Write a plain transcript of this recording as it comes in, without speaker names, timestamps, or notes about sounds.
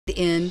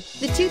In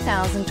the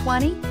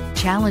 2020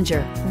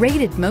 Challenger,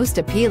 rated most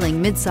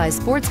appealing midsize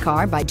sports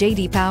car by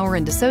J.D. Power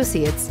and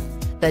Associates,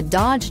 the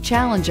Dodge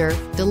Challenger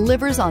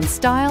delivers on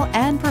style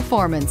and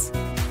performance.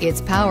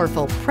 It's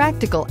powerful,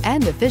 practical,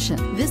 and efficient.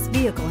 This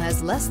vehicle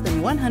has less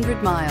than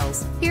 100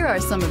 miles. Here are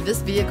some of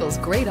this vehicle's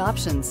great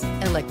options: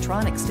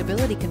 electronic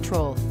stability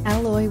control,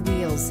 alloy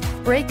wheels,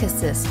 brake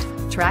assist,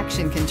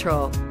 traction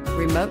control,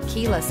 remote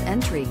keyless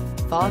entry,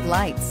 fog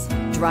lights,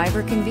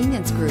 driver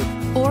convenience group,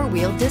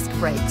 four-wheel disc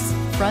brakes,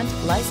 front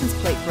license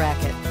plate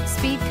bracket,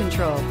 speed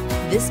control.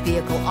 This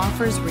vehicle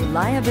offers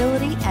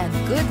reliability and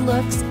good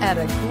looks at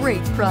a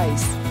great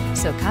price.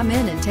 So come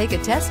in and take a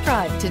test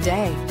drive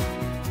today.